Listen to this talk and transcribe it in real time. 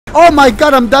Oh my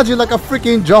god, I'm dodging like a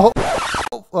freaking Joe.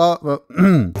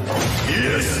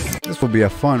 This will be a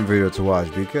fun video to watch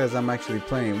because I'm actually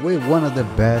playing with one of the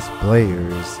best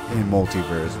players in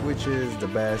Multiverse, which is the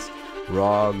best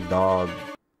Reindog.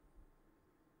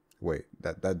 Wait,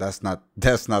 that's not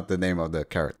the name of the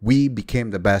character. We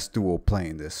became the best duo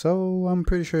playing this, so I'm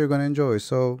pretty sure you're gonna enjoy.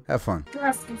 So have fun.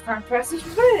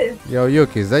 Yo,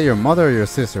 Yuki, is that your mother or your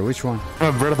sister? Which one?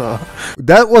 My brother.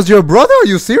 That was your brother? Are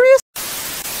you serious?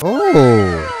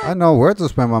 Oh, I know where to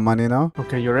spend my money now.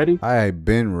 Okay, you ready? I've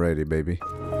been ready, baby.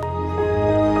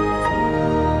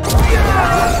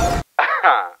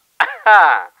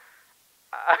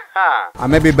 I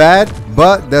may be bad,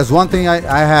 but there's one thing I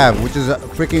have, which is a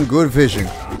freaking good vision.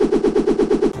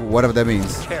 Whatever that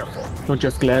means. Careful. Not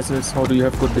just glasses. How do you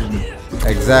have good vision?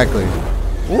 Exactly.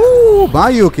 Ooh,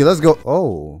 Mayuki, let's go.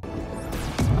 Oh.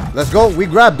 Let's go. We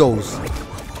grab those.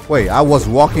 Wait, I was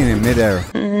walking in midair.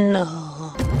 No.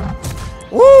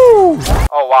 Woo!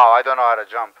 Oh, wow, I don't know how to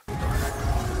jump.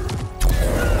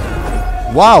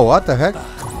 Wow, what the heck?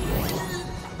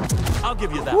 I'll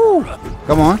give you that. Woo.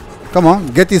 Come on. Come on,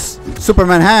 get these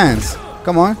Superman hands.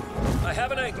 Come on. I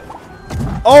have an angle.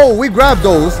 Oh, we grabbed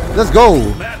those. Let's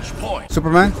go. Match point.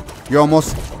 Superman, you're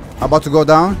almost about to go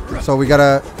down. So we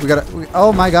gotta,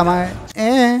 oh my god,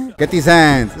 get these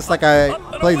hands. It's like I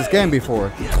played this game before.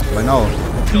 But no.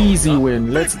 Easy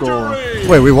win. Let's go.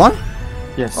 Wait, we won?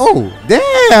 Yes. Oh,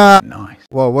 damn. Nice.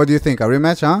 Well, what do you think? A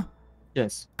rematch, huh?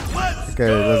 Yes. Okay,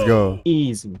 let's go.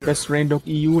 Easy. Best Reindog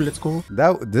EU. Let's go.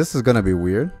 This is gonna be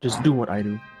weird. Just do what I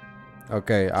do.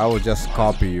 Okay, I will just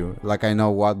copy you, like I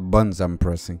know what buttons I'm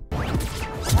pressing.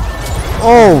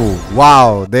 Oh,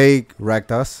 wow, they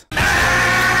wrecked us.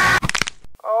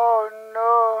 Oh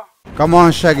no. Come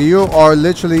on, Shaggy, you are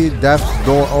literally death's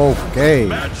door. Okay.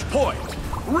 Match point.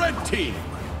 Red team.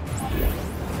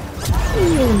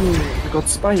 I got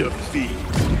spiked. Defeat.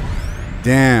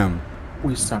 Damn.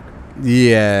 We suck.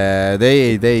 Yeah,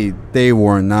 they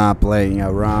were not playing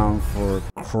around for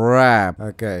crap.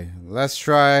 Okay, let's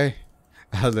try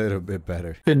a little bit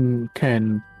better. Finn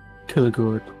can kill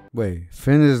good. Wait,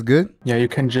 Finn is good? Yeah, you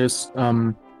can just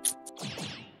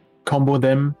combo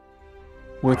them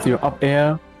with your up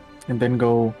air and then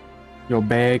go your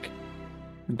bag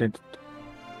and then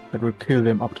that will kill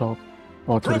them up top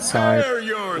or to the side. Prepare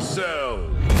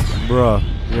yourself. Bruh,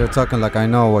 you're talking like I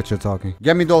know what you're talking.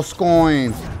 Get me those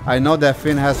coins. I know that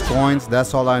Finn has coins.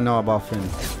 That's all I know about Finn.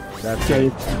 That's Yeah,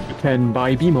 it. you can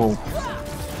buy BMO.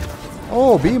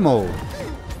 Oh, BMO.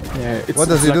 Yeah, What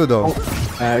does he do though?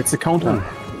 It's a counter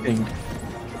thing,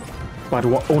 but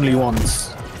only once.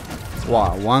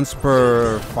 What? Once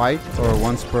per fight or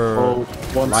once per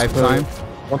lifetime?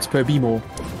 Once per BMO.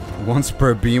 Once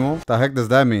per BMO? The heck does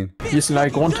that mean? It's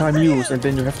like one-time use, and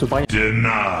then you have to buy.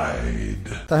 Denied.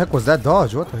 The heck was that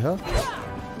dodge? What the hell?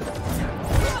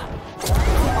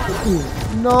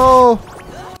 No!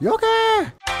 You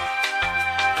okay?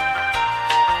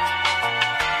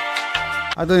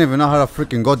 I don't even know how to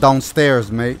freaking go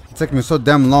downstairs, mate. It took me so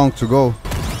damn long to go.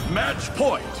 Match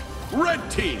point. Red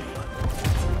team.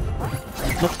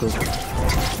 Not good.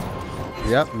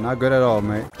 Yep, not good at all,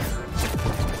 mate.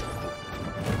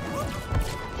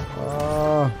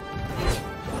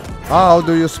 How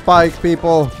do you spike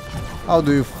people? How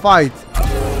do you fight?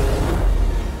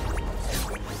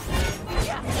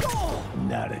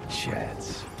 Not a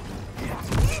chance.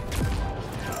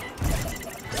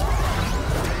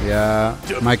 Yeah,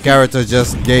 my character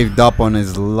just gave up on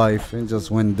his life and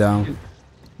just went down.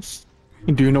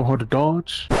 Do you know how to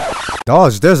dodge?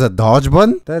 Dodge? There's a dodge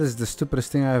button? That is the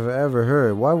stupidest thing I've ever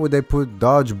heard. Why would they put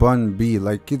dodge button B?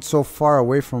 Like, it's so far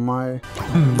away from my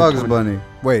Bugs Bunny.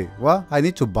 Wait, what? I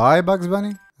need to buy Bugs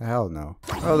Bunny? Hell no.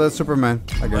 Oh, that's Superman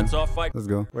again. Let's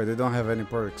go. Wait, they don't have any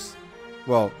perks.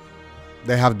 Well,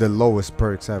 they have the lowest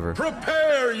perks ever.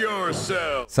 Prepare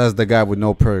yourself. Says the guy with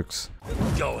no perks.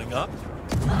 Going up.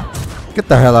 Get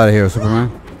the hell out of here,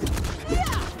 Superman.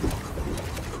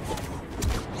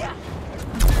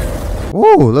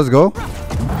 Ooh, let's go.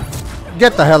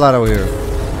 Get the hell out of here.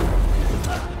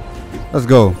 Let's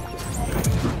go.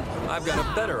 I've got a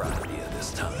better idea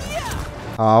this time.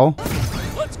 How?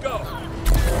 Let's go.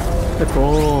 Let's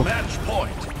go. Match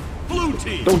point. Blue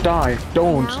team. Don't die.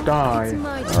 Don't die.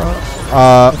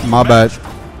 My bad.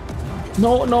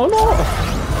 No, no, no.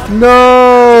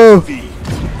 No!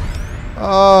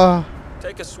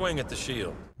 Take a swing at the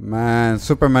shield. Man,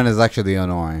 Superman is actually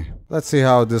annoying. Let's see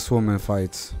how this woman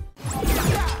fights.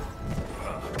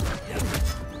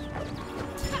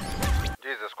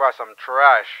 Jesus Christ, I'm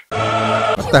trash.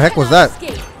 What the heck was that?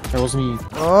 That was me.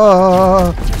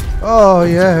 Oh, oh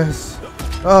yes.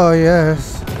 Oh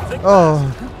yes. Oh,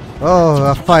 Oh,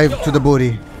 a 5 to the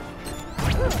booty.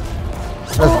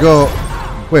 Let's go.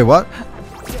 Wait, what?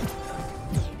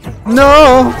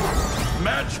 No!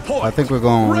 Match point. I think we're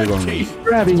going lose.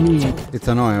 Grabbing me. It's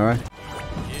annoying, right?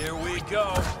 Here we go.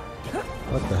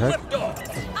 What the heck? Lift off.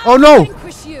 Oh no!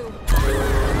 Vanquish you.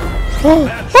 Oh!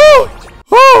 Oh!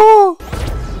 Oh!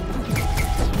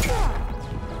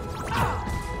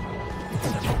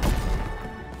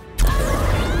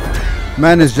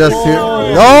 Man is just here.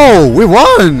 No, we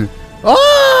won!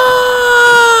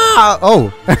 Ah!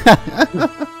 Oh!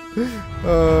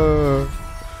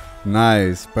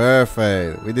 Nice,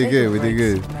 perfect. We did good. We did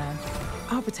good. Man.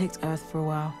 I'll protect Earth for a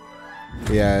while.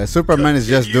 Yeah, Superman is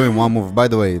just doing one move. By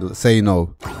the way, say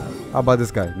no. How about this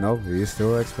guy? No, he's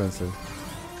still expensive.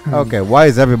 Okay, why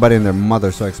is everybody and their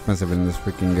mother so expensive in this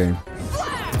freaking game?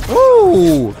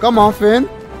 Ooh, come on, Finn.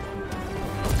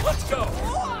 Let's go.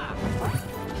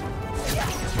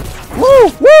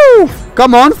 Woo, woo!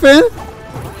 Come on, Finn.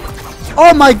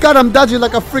 Oh my God, I'm dodging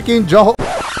like a freaking Joe.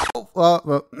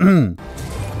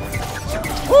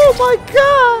 Oh my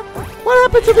God! What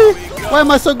happened to me? Why am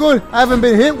I so good? I haven't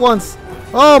been hit once.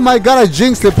 Oh my God, I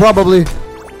jinxed it probably.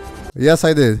 Yes,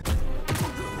 I did.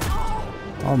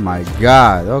 Oh my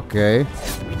God, okay.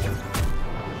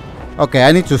 Okay,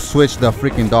 I need to switch the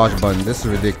freaking dodge button. This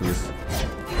is ridiculous.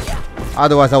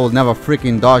 Otherwise, I will never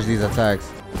freaking dodge these attacks.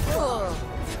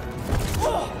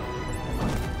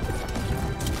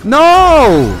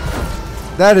 No!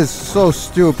 That is so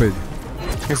stupid.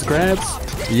 His grabs.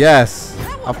 Yes.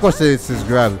 Of course it's his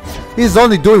grab. He's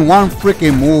only doing one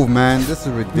freaking move, man. This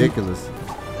is ridiculous.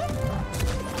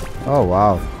 Oh,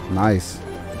 wow. Nice.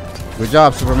 Good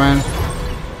job, Superman.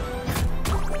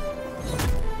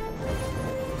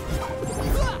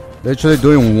 Literally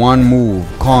doing one move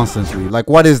constantly. Like,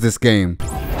 what is this game?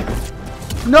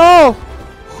 No!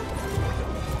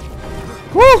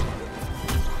 Woo!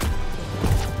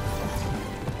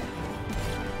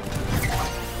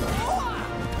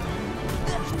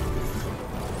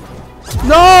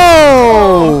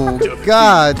 No!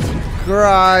 God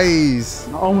Christ.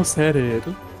 I almost had it.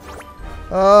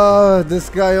 This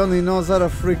guy only knows how to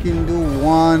freaking do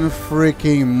one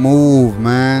freaking move,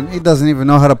 man. He doesn't even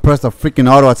know how to press the freaking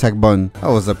auto attack button. That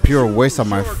was a pure waste of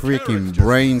my freaking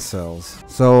brain cells.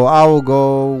 So I will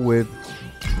go with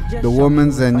the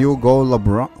women's and you go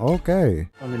LeBron. Okay.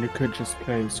 I mean, you could just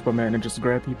play Superman and just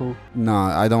grab people.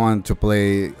 Nah, I don't want to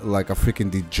play like a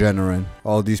freaking degenerate.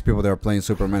 All these people that are playing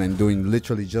Superman and doing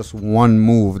literally just one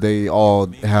move, they all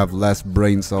have less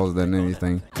brain cells than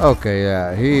anything. Okay,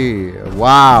 yeah,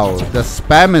 wow, the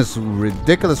spam is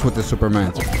ridiculous with the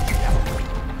Superman.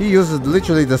 He uses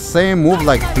literally the same move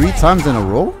like 3 times in a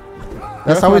row.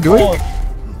 That's how we do it?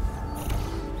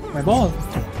 My ball.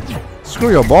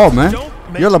 Screw your ball, man.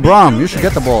 You're LeBron, you should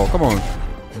get the ball. Come on,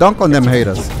 dunk on them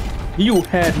haters. You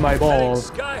had my ball.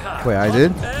 Sky high. Wait, I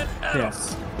did?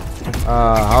 Yes.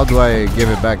 How do I give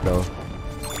it back though?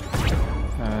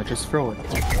 Just throw it.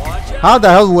 How the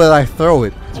hell will I throw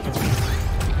it?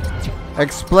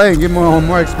 Explain, give me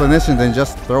more explanation than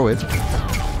just throw it.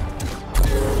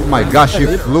 Oh my gosh, she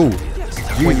flew.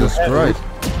 Jesus Christ.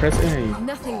 Press A.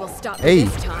 Nothing will stop A. me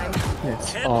this time.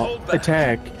 Yes.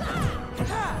 Attack.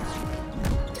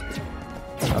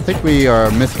 I think we are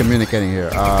miscommunicating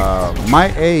here.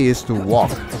 My A is to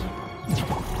walk.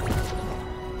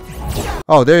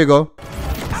 Oh, there you go.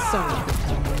 Sorry.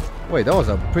 Wait, that was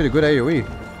a pretty good AoE.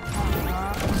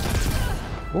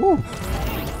 Ooh.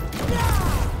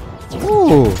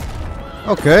 Ooh.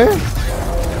 Okay.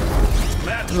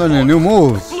 Learning new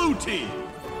moves. Blue team.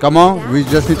 Come on, we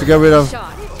just need to get rid of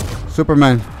Shot.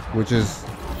 Superman, which is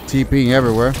TPing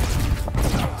everywhere.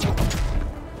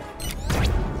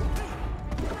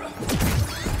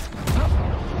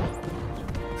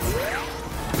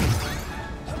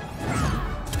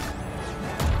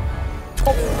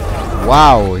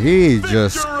 Wow, he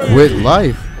just quit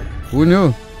life. Who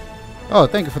knew? Oh,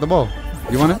 thank you for the ball.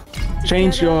 You want it?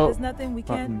 Change your. There's nothing we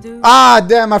can't do. Ah,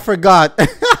 damn, I forgot.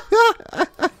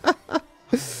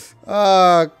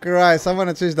 Oh, Christ. I want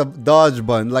to change the dodge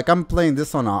button. Like, I'm playing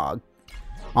this on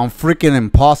freaking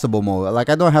impossible mode. Like,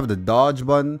 I don't have the dodge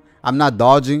button. I'm not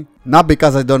dodging. Not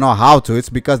because I don't know how to. It's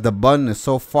because the button is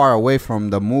so far away from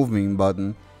the moving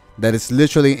button that it's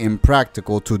literally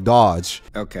impractical to dodge.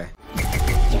 Okay.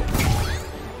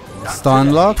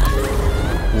 Stun lock.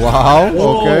 Wow.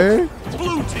 Okay.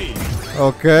 Blue team.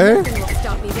 Okay. Nothing will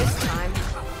stop me this time.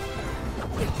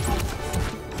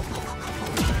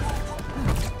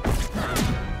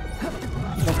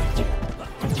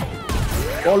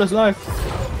 All is life.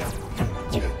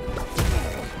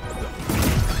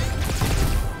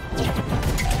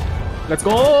 Let's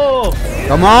go.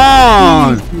 Come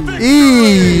on.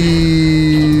 Easy.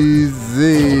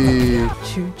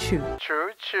 Choo choo. Choo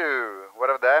choo.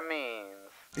 Whatever that means.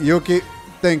 Yuki,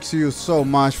 thanks you so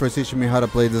much for teaching me how to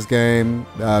play this game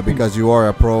because you are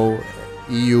a pro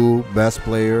EU best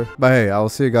player. But hey, I'll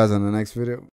see you guys in the next video.